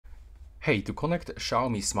Hey, to connect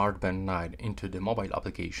Xiaomi Smart Band 9 into the mobile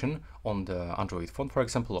application on the Android phone, for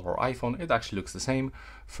example, or iPhone, it actually looks the same.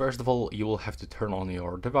 First of all, you will have to turn on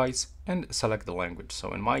your device and select the language.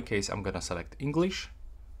 So in my case, I'm gonna select English.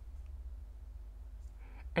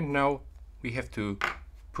 And now we have to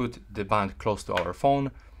put the band close to our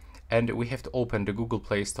phone, and we have to open the Google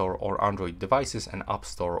Play Store or Android devices and App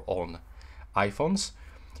Store on iPhones.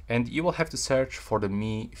 And you will have to search for the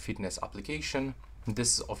Mi Fitness application.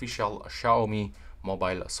 This is official Xiaomi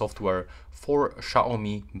mobile software for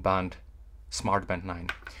Xiaomi Band Smart Band 9.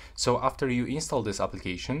 So after you install this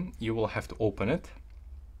application, you will have to open it.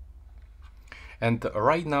 And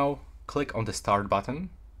right now, click on the Start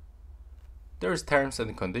button. There's terms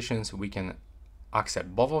and conditions. We can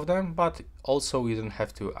accept both of them, but also you don't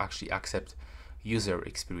have to actually accept user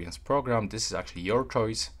experience program. This is actually your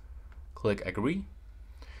choice. Click Agree.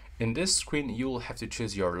 In this screen, you will have to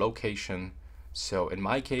choose your location. So in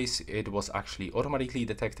my case, it was actually automatically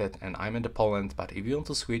detected and I'm in Poland, but if you want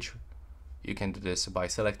to switch, you can do this by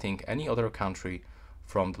selecting any other country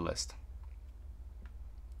from the list.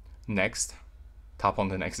 Next, tap on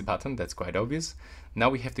the next button, that's quite obvious. Now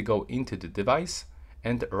we have to go into the device,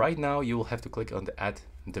 and right now you will have to click on the Add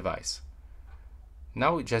Device.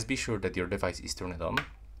 Now just be sure that your device is turned on.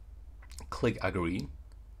 Click Agree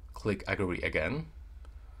again.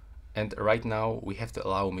 And right now we have to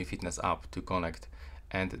allow Mi Fitness app to connect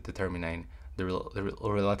and determine the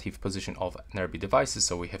relative position of nearby devices.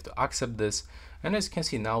 So we have to accept this. And as you can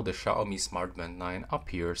see now, the Xiaomi Smart Band 9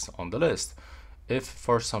 appears on the list. If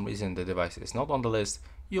for some reason the device is not on the list,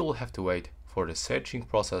 you will have to wait for the searching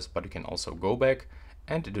process, but you can also go back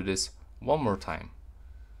and do this one more time.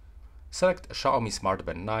 Select Xiaomi Smart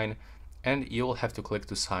Band 9 and you will have to click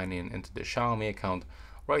to sign in into the Xiaomi account.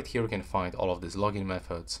 Right here you can find all of these login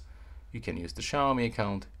methods. You can use the Xiaomi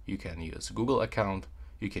account, you can use Google account,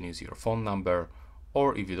 you can use your phone number,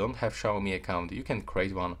 or if you don't have Xiaomi account, you can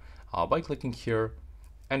create one by clicking here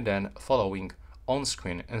and then following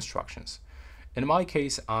on-screen instructions. In my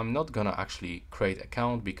case, I'm not gonna actually create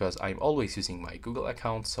account because I'm always using my Google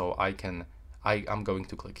account, so I'm going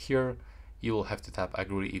to click here. You will have to tap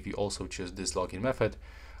Agree if you also choose this login method.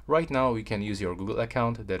 Right now, you can use your Google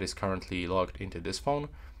account that is currently logged into this phone,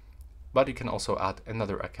 but you can also add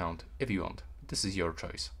another account if you want. This is your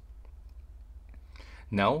choice.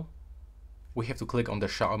 Now we have to click on the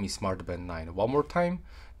Xiaomi Smart Band 9 one more time.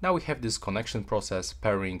 Now we have this connection process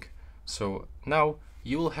pairing. So now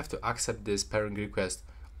you will have to accept this pairing request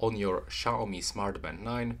on your Xiaomi Smart Band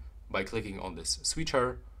 9 by clicking on this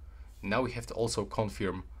switcher. Now we have to also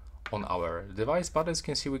confirm on our device, but as you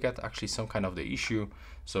can see, we got actually some kind of the issue.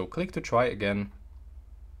 So click to try again.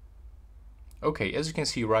 Okay, as you can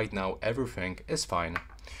see right now, everything is fine.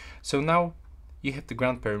 So now you have to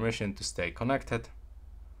grant permission to stay connected.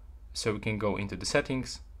 So we can go into the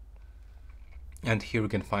settings, and here we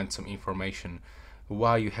can find some information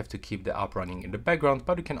why you have to keep the app running in the background,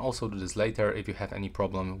 but you can also do this later if you have any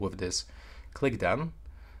problem with this. Click done.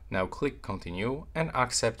 Now click continue and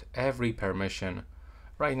accept every permission.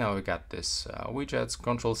 Right now we got this widgets,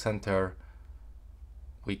 control center,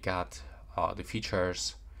 we got the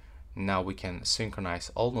features. Now we can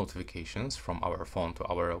synchronize all notifications from our phone to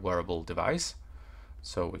our wearable device.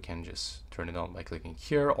 So we can just turn it on by clicking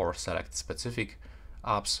here or select specific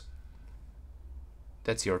apps.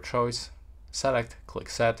 That's your choice. Select, click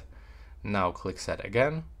set. Now click set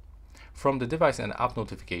again. From the device and app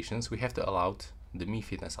notifications, we have to allow the Mi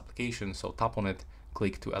Fitness application. So tap on it,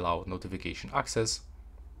 click to allow notification access.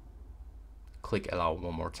 Click allow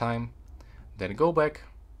one more time. Then go back.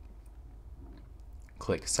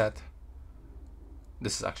 Click set.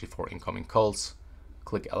 This is actually for incoming calls.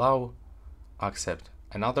 Click allow, accept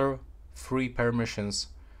another 3 permissions.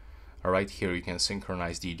 Right here you can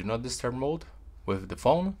synchronize the do not disturb mode with the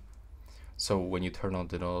phone. So when you turn on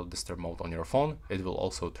the do not disturb mode on your phone, it will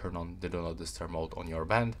also turn on the do not disturb mode on your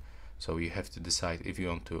band. So you have to decide if you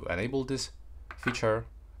want to enable this feature.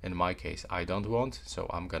 In my case, I don't want, so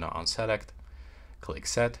I'm gonna unselect. Click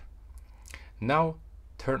set. Now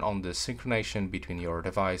turn on the synchronization between your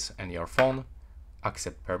device and your phone,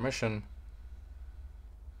 accept permission,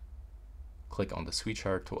 click on the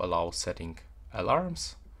switcher to allow setting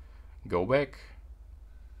alarms, go back,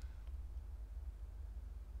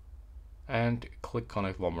 and click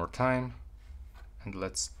connect one more time. And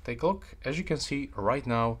let's take a look. As you can see right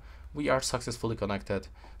now, we are successfully connected.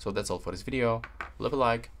 So that's all for this video. Leave a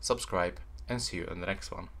like, subscribe, and see you in the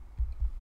next one.